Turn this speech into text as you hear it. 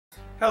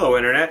Hello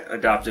Internet,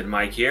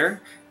 AdoptedMike here,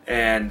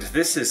 and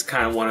this is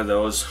kind of one of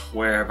those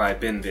where have I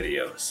been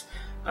videos.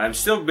 I've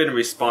still been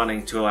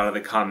responding to a lot of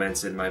the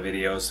comments in my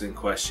videos and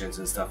questions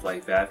and stuff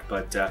like that,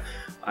 but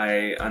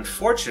I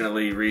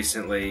unfortunately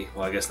recently,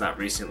 well I guess not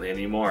recently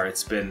anymore,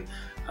 it's been,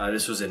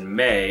 this was in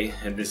May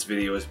and this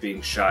video is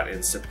being shot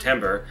in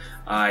September.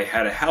 I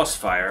had a house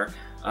fire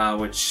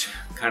which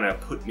kind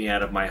of put me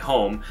out of my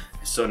home,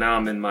 so now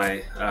I'm in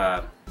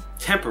my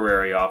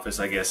temporary office,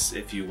 I guess,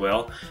 if you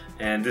will,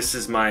 and this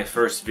is my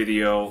first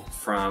video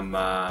from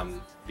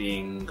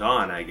being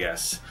gone, I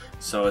guess.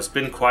 So it's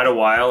been quite a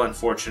while,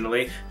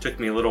 unfortunately. It took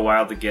me a little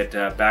while to get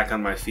back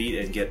on my feet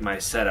and get my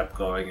setup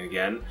going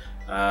again.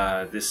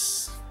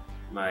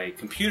 My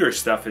computer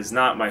stuff is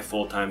not my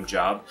full-time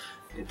job.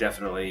 It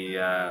definitely,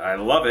 I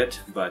love it,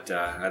 but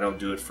I don't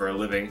do it for a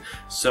living.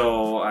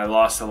 So I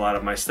lost a lot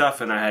of my stuff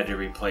and I had to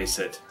replace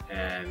it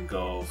and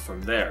go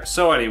from there.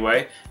 So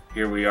anyway,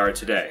 here we are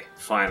today,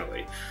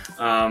 finally.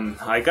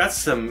 I got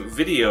some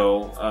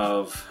video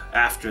of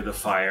after the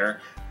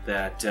fire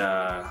that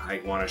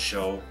I want to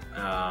show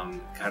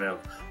kind of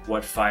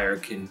what fire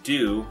can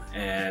do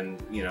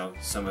and, you know,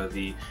 some of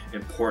the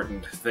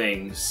important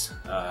things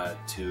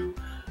to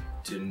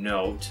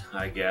note,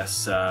 I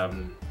guess.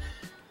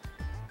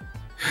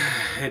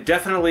 It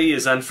definitely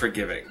is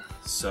unforgiving,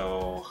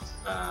 so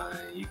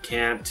you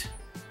can't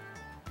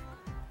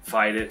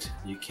fight it,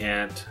 you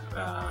can't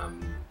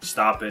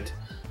stop it.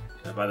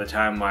 By the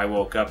time I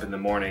woke up in the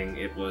morning,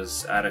 it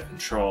was out of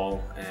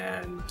control,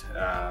 and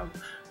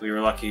we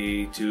were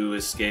lucky to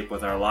escape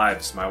with our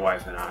lives, my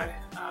wife and I.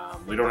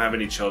 We don't have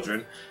any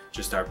children,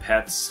 just our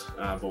pets,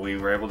 but we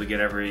were able to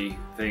get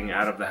everything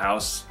out of the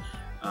house.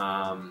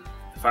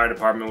 The fire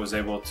department was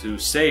able to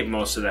save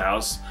most of the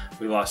house.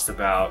 We lost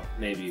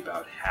maybe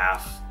about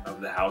half of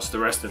the house. The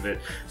rest of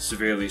it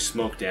severely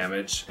smoke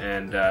damage,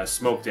 and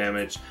smoke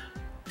damage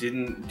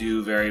didn't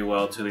do very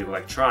well to the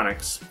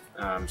electronics,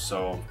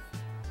 so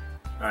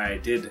I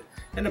did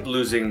end up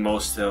losing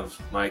most of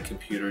my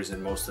computers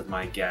and most of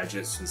my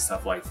gadgets and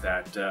stuff like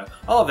that.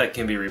 All of that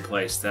can be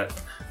replaced. That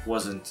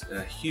wasn't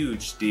a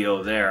huge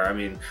deal there. I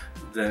mean,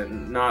 the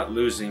not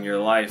losing your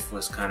life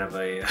was kind of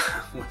a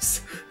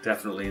was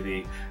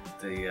definitely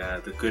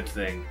the good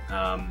thing.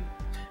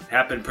 It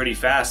happened pretty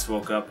fast.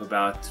 Woke up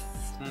about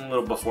a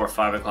little before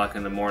 5 o'clock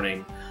in the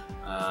morning,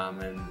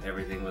 and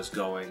everything was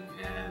going,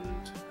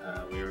 and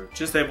we were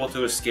just able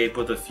to escape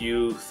with a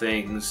few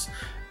things.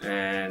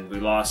 And we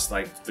lost,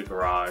 like, the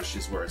garage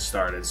is where it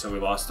started, so we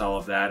lost all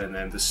of that, and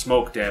then the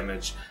smoke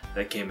damage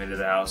that came into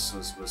the house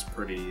was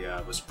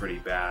pretty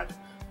bad.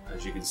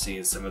 As you can see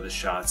in some of the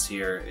shots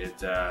here, it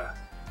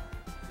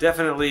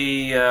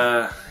definitely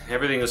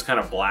everything was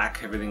kind of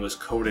black. Everything was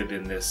coated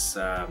in this,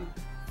 you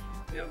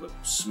know, the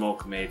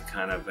smoke made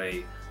kind of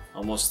a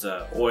almost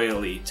a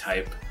oily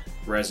type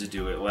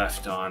residue it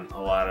left on a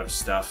lot of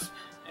stuff.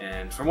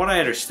 And from what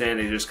I understand,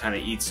 it just kind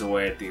of eats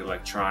away at the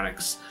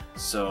electronics.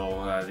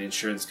 So the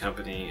insurance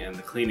company and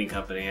the cleaning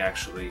company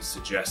actually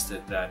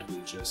suggested that we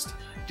just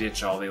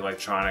ditch all the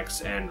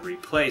electronics and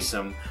replace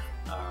them,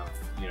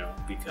 you know,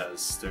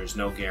 because there's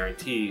no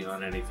guarantee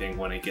on anything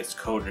when it gets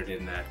coated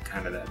in that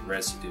kind of that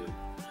residue.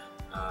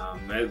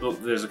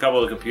 There's a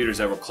couple of computers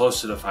that were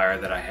close to the fire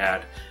that I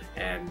had,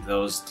 and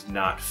those did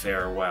not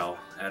fare well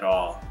at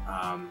all.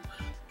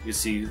 You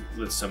see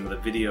with some of the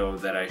video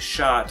that I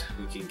shot,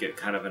 we can get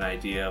kind of an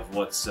idea of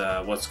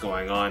what's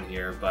going on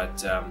here,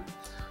 but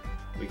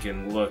we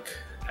can look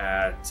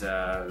at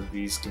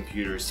these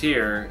computers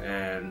here,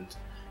 and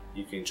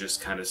you can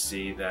just kind of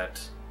see that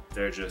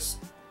they're just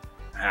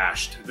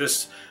hashed.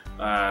 This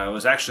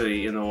was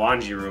actually in the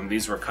laundry room.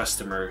 These were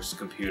customers'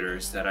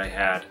 computers that I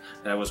had,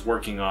 that I was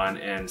working on,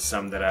 and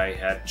some that I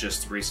had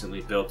just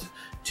recently built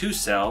to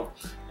sell,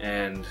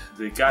 and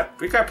it got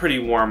pretty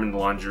warm in the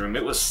laundry room.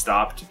 It was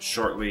stopped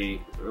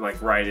shortly, like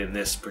right in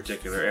this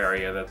particular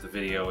area that the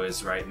video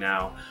is right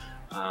now,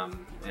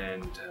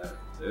 and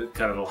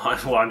kind of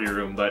the laundry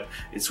room, but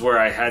it's where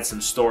I had some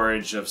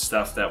storage of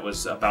stuff that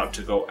was about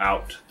to go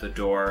out the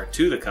door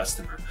to the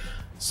customer.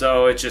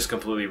 So it just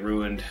completely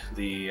ruined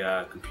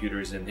the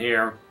computers in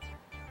here.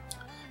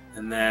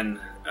 And then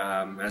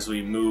as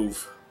we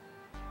move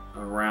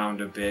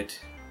around a bit,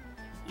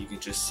 you can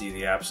just see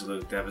the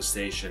absolute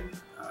devastation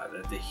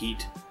that the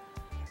heat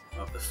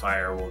of the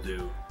fire will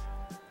do.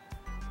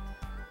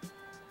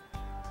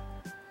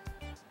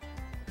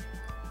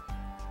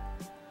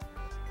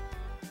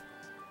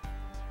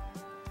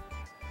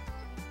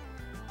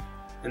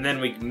 And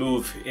then we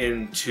move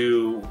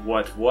into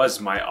what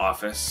was my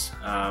office.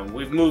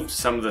 We've moved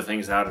some of the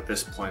things out at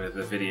this point of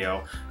the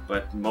video,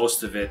 but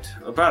most of it,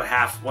 about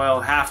half, well,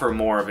 half or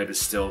more of it is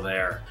still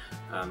there.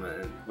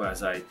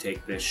 As I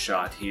take this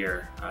shot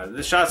here.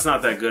 The shot's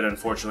not that good,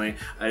 unfortunately.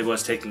 I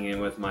was taking it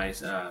with my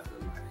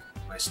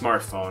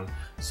smartphone,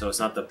 so it's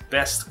not the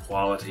best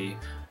quality,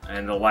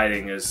 and the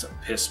lighting is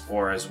piss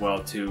poor as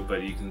well too,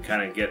 but you can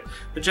kind of get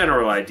the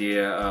general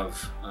idea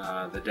of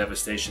the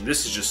devastation.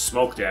 This is just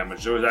smoke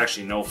damage. There was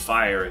actually no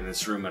fire in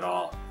this room at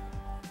all.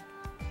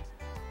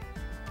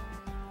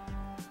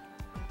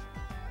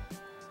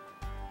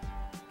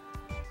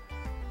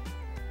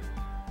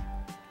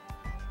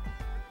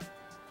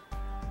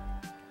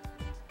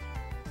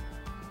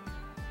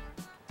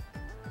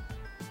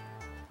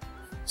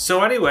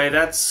 So anyway,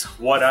 that's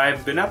what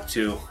I've been up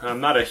to.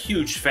 I'm not a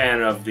huge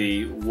fan of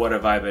the what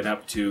have I been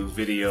up to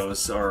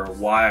videos, or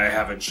why I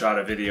haven't shot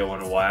a video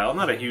in a while. I'm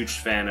not a huge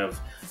fan of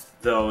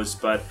those,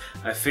 but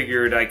I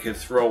figured I could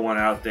throw one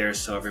out there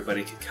so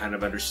everybody could kind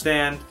of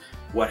understand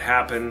what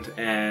happened,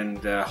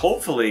 and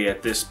hopefully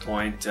at this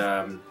point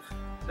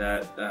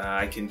that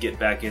I can get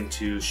back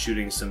into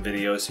shooting some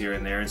videos here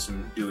and there,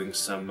 and doing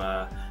some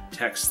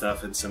tech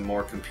stuff and some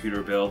more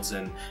computer builds,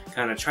 and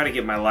kind of try to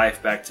get my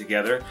life back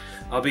together.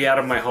 I'll be out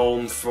of my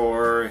home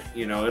for,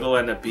 you know, it'll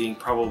end up being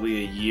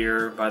probably a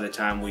year by the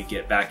time we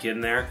get back in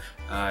there.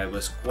 It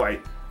was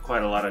quite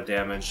a lot of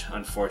damage,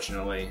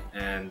 unfortunately,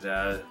 and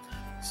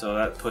so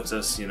that puts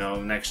us, you know,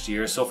 next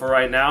year. So for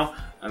right now,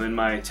 I'm in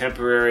my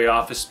temporary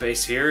office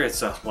space here.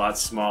 It's a lot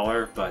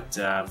smaller, but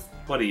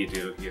what do,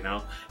 you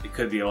know? It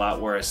could be a lot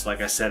worse.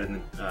 Like I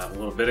said a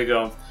little bit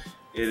ago,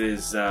 it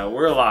is,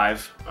 we're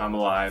alive, I'm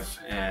alive,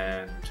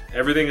 and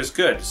everything is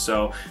good.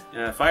 So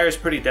fire is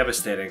pretty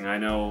devastating. I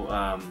know,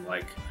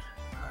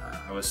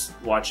 I was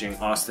watching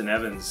Austin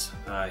Evans.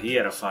 He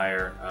had a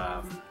fire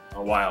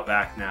a while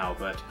back now,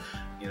 but,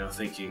 you know,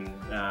 thinking,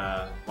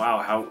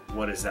 wow,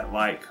 what is that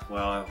like?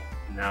 Well,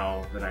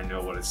 now that I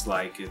know what it's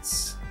like,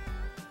 it's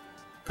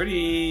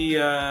pretty,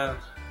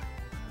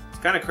 it's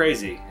kind of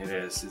crazy. It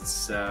is.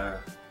 It's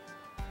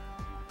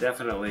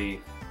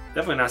definitely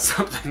not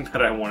something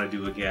that I want to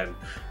do again.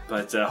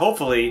 But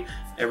hopefully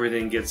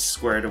everything gets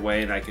squared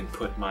away and I can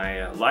put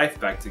my life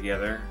back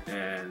together.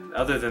 And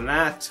other than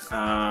that,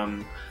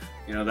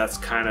 you know, that's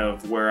kind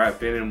of where I've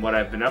been and what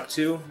I've been up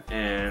to.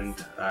 And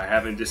I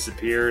haven't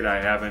disappeared.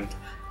 I haven't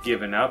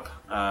given up.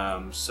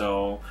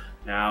 So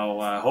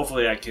now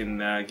hopefully I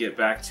can get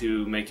back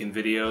to making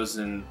videos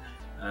and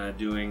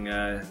doing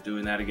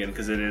that again,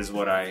 because it is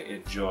what I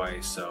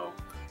enjoy. So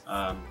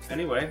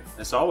anyway,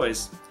 as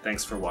always,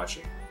 thanks for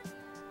watching.